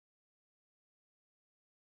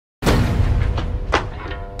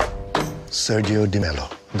Sérgio de Mello.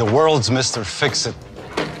 The world's Mr. Fix-It.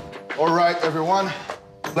 All right, everyone,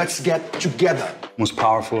 let's get together. Most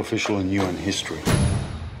powerful official in UN history.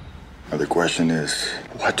 Now the question is,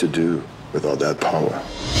 what to do with all that power?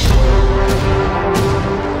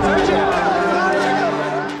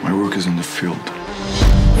 My work is in the field.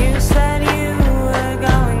 You said you were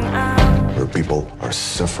going out. Where people are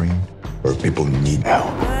suffering, where people need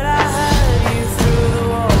help. But I heard you through the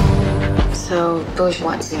wall. So Bush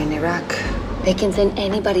wants you in Iraq. They can send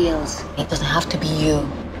anybody else. It doesn't have to be you.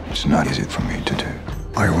 It's not easy for me to do.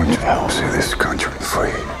 I want to help see this country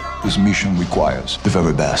free. This mission requires the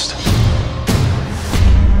very best.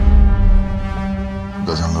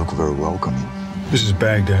 Doesn't look very welcoming. This is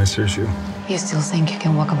Baghdad, Sergio. You still think you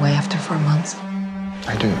can walk away after 4 months?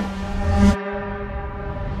 I do.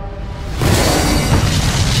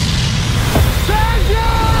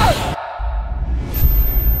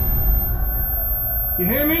 You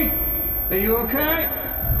hear me? Are you okay?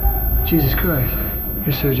 Jesus Christ.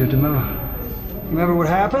 You're Sergio de Mello. Remember what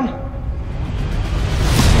happened?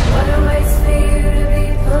 What a waste for you to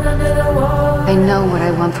be pulled under the wall. I know what I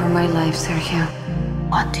want for my life, Sergio.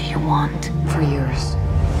 What do you want for yours?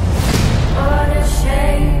 What a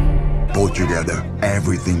shame. Pull together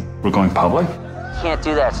everything. We're going public? Can't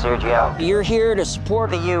do that, Sergio. You're here to support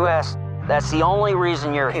the U.S. That's the only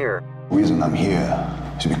reason you're here. The reason I'm here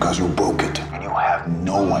is because you broke it, and you have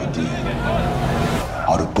no idea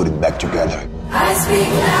how to put it back together. I speak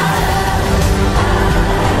louder.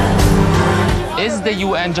 Is the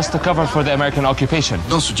UN just a cover for the American occupation?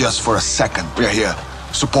 Don't suggest for a second we're here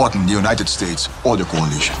supporting the United States or the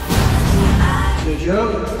coalition.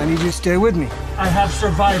 Sergio, I need you to stay with me. I have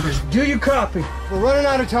survivors. Do you copy? We're running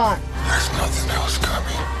out of time. There's nothing else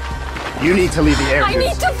coming. You need to leave the area. I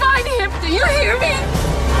need to find him. Do you hear me?